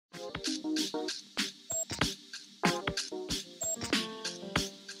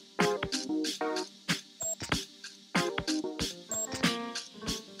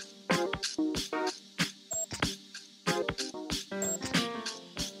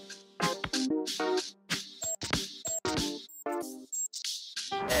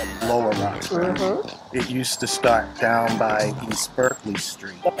Lower Roxbury. It used to start down by East Berkeley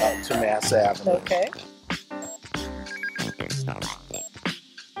Street up to Mass Avenue. Okay.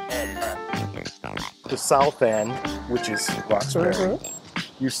 The south end, which is Roxbury,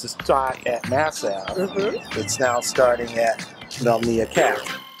 used to start at Mass Ave. It's now starting at Melnia Cap.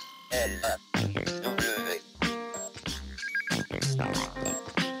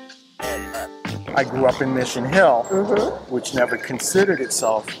 I grew up in Mission Hill, which never considered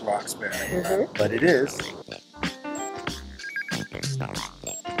itself Roxbury, but it is.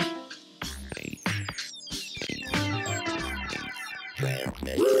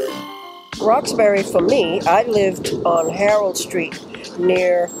 Roxbury, for me, I lived on Harold Street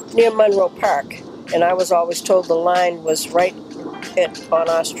near Monroe Park, and I was always told the line was right on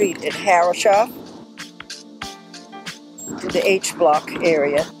our street at Harrishaw, the H block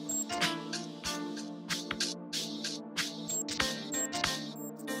area.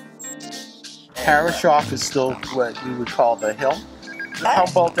 Harrishaw is still what we would call the hill.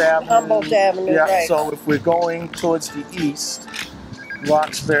 Humboldt Avenue. Humboldt Avenue, yeah, right. So if we're going towards the east,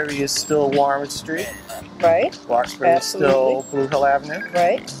 Roxbury is still Warren Street. Right. Roxbury is still Blue Hill Avenue.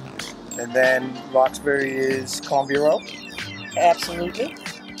 Right. And then Roxbury is Columbia Road. Absolutely.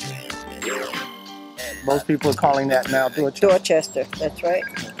 Most people are calling that now Dorchester. Dorchester, that's right.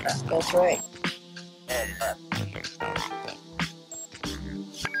 That's right.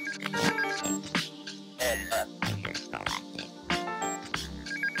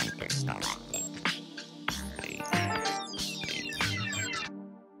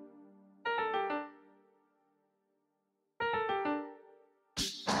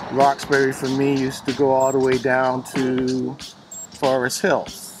 Roxbury for me used to go all the way down to Forest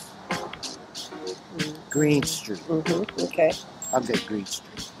Hills. Green Street. Okay. I'll get Green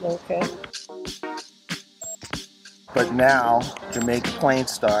Street. Okay. But now Jamaica Plain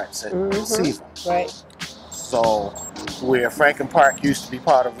starts at Seaver. Right. So where Franklin Park used to be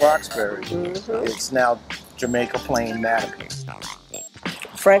part of Roxbury, it's now Jamaica Plain Mattapan.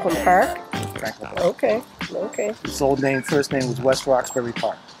 Franklin Park? Franklin Park. Okay. Okay. Its old name, first name was West Roxbury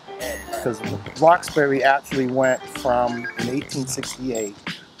Park. Because Roxbury actually went from, in 1868,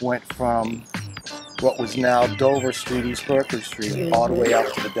 went from what was now Dover Street, East Berkeley Street, all the way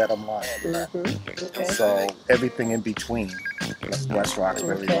up to the Dedham line. Okay. So everything in between, West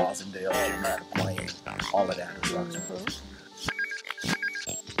Roxbury, Rosendale, Jamaica Plain, all of that is Roxbury.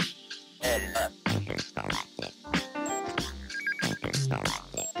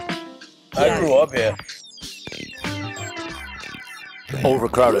 I grew up here.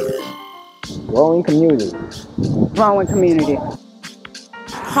 Overcrowded. Growing community. Growing community.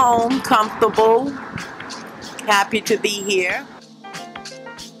 Home, comfortable, happy to be here.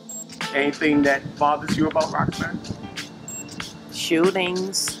 Anything that bothers you about Roxbury?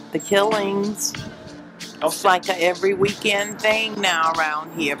 Shootings, the killings. It's like a every weekend thing now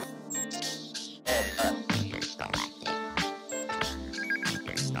around here.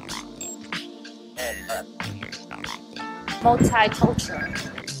 Multicultural.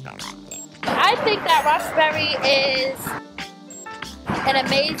 I think that Roxbury is an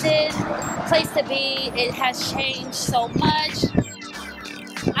amazing place to be. It has changed so much.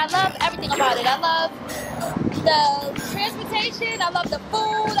 I love everything about it. I love the transportation, I love the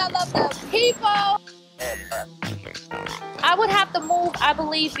food, I love the people. I would have to move, I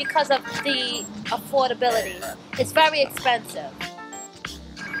believe, because of the affordability. It's very expensive.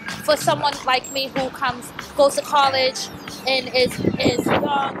 For someone like me who goes to college and is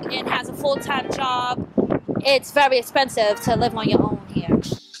young and has a full-time job, it's very expensive to live on your own here.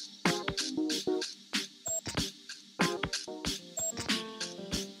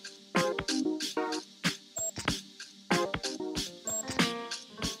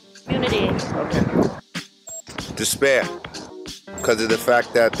 Community. Despair. Because of the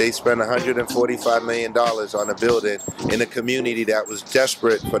fact that they spent $145 million on a building in a community that was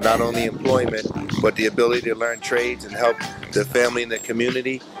desperate for not only employment, but the ability to learn trades and help the family in the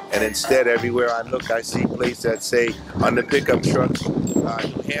community. And instead, everywhere I look, I see places that say on the pickup trucks, New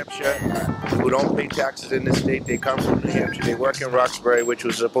Hampshire, who don't pay taxes in this state. They come from New Hampshire. They work in Roxbury, which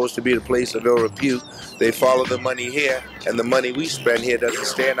was supposed to be the place of ill repute. They follow the money here, and the money we spend here doesn't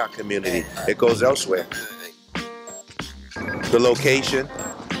stay in our community. It goes elsewhere. The location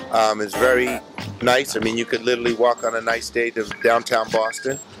is very nice. I mean, you could literally walk on a nice day to downtown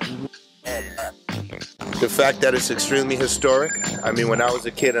Boston. The fact that it's extremely historic. I mean, when I was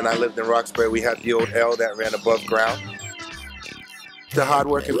a kid and I lived in Roxbury, we had the old L that ran above ground. The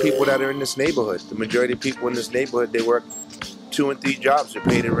hardworking people that are in this neighborhood, the majority of people in this neighborhood, they work 2 and 3 jobs to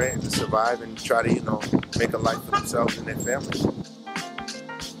pay the rent, to survive, and try to, make a life for themselves and their families.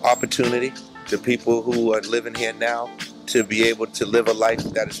 opportunity to people who are living here now to be able to live a life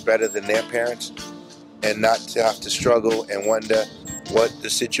that is better than their parents, and not to have to struggle and wonder what the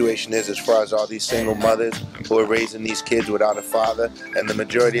situation is as far as all these single mothers who are raising these kids without a father, and the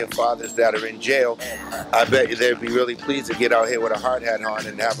majority of fathers that are in jail. I bet you they'd be really pleased to get out here with a hard hat on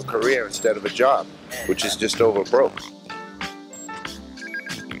and have a career instead of a job, which is just over broke.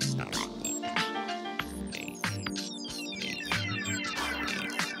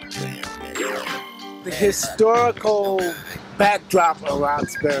 The historical backdrop of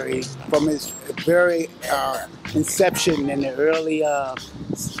Roxbury from its very inception in the early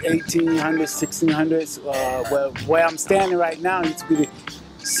 1800s, 1600s, where I'm standing right now used to be the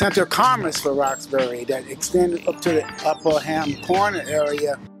center of commerce for Roxbury that extended up to the Upper Ham Corner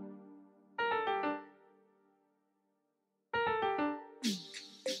area.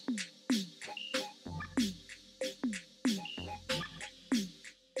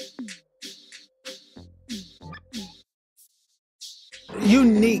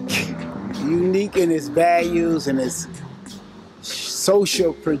 Unique in its values and its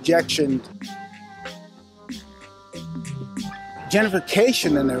social projection.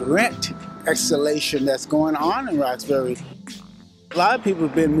 Gentrification and the rent escalation that's going on in Roxbury. A lot of people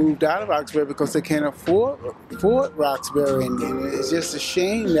have been moved out of Roxbury because they can't afford Roxbury, and it's just a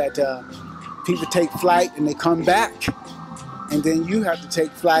shame that people take flight and they come back, and then you have to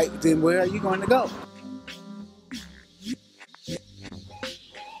take flight, then where are you going to go?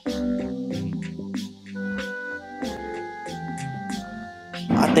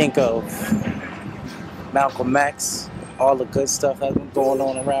 I think of Malcolm X, all the good stuff that's been going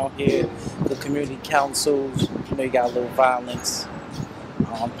on around here, the community councils, you know, you got a little violence.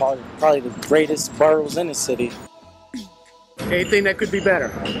 Probably the greatest boroughs in the city. Anything that could be better?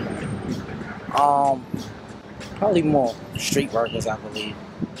 Probably more street workers, I believe.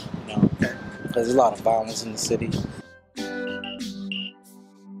 You know, there's a lot of violence in the city.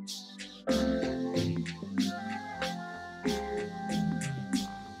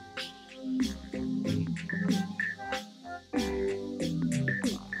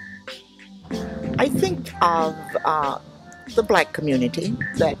 I think of the Black community,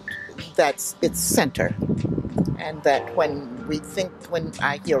 that's its center, and that when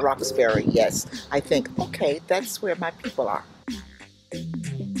I hear Roxbury, yes, I think, okay, that's where my people are.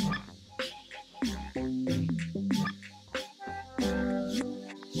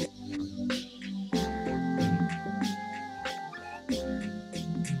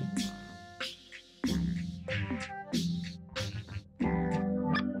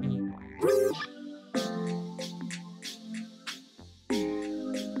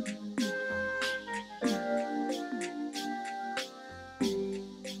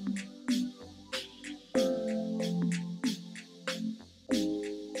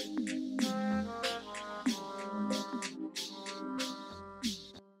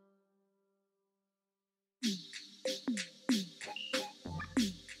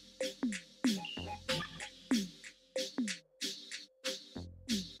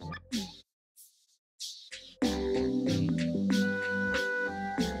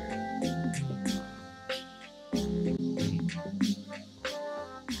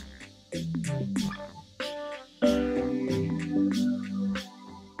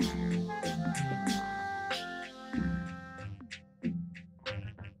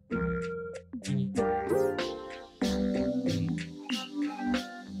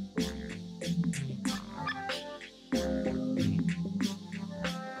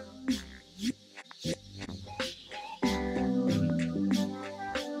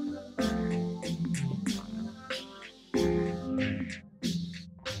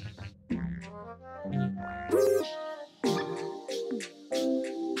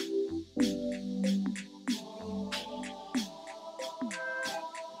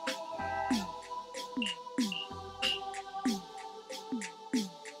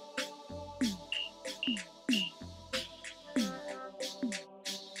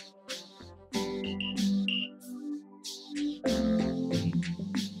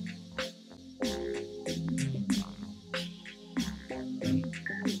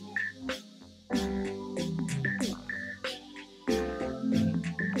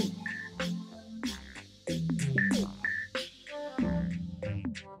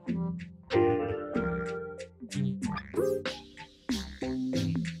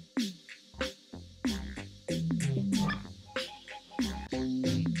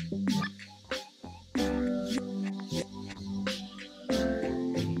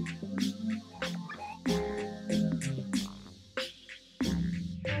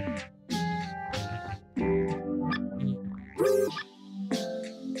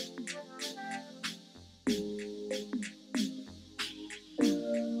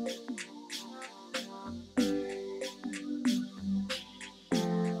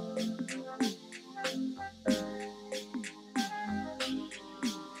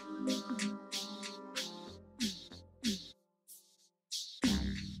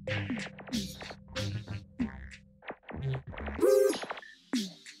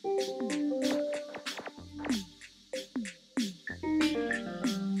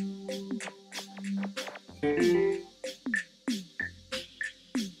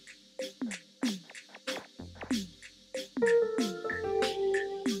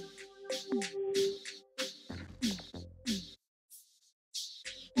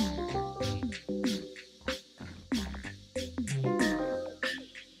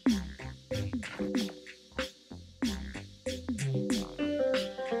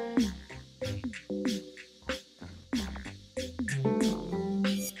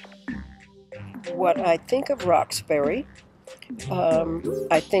 what I think of Roxbury,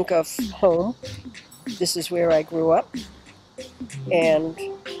 I think of home. This is where I grew up. And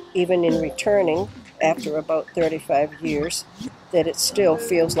even in returning after about 35 years, that it still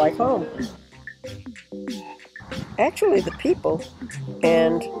feels like home. Actually, the people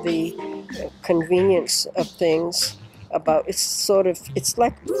and the convenience of things about it's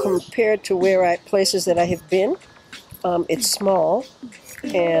like compared to places that I have been. It's small,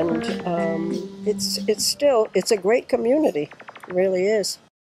 and it's a great community. It really is.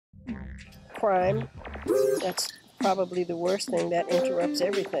 Crime, that's probably the worst thing that interrupts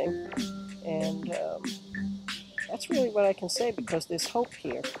everything, and that's really what I can say because there's hope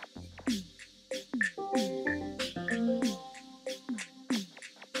here.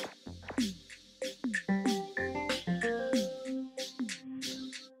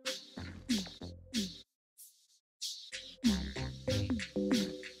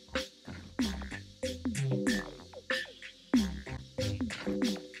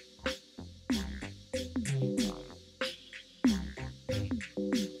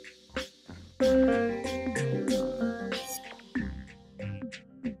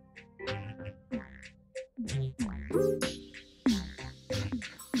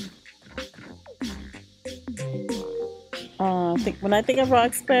 When I think of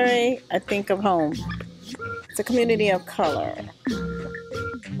Roxbury, I think of home. It's a community of color.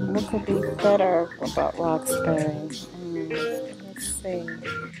 What could be better about Roxbury? Let's see.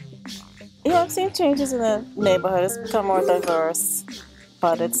 Yeah, I've seen changes in the neighborhood. It's become more diverse,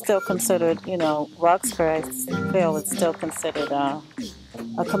 but it's still considered, Roxbury, I feel it's still considered a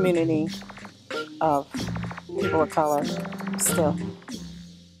community of people of color still.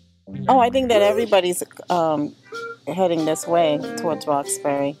 Oh, I think that everybody's heading this way towards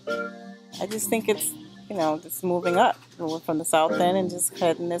Roxbury. I just think it's, just moving up from the south end and just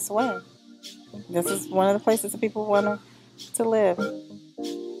heading this way. This is one of the places that people want to live.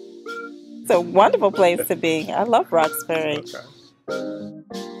 It's a wonderful place to be. I love Roxbury. Okay.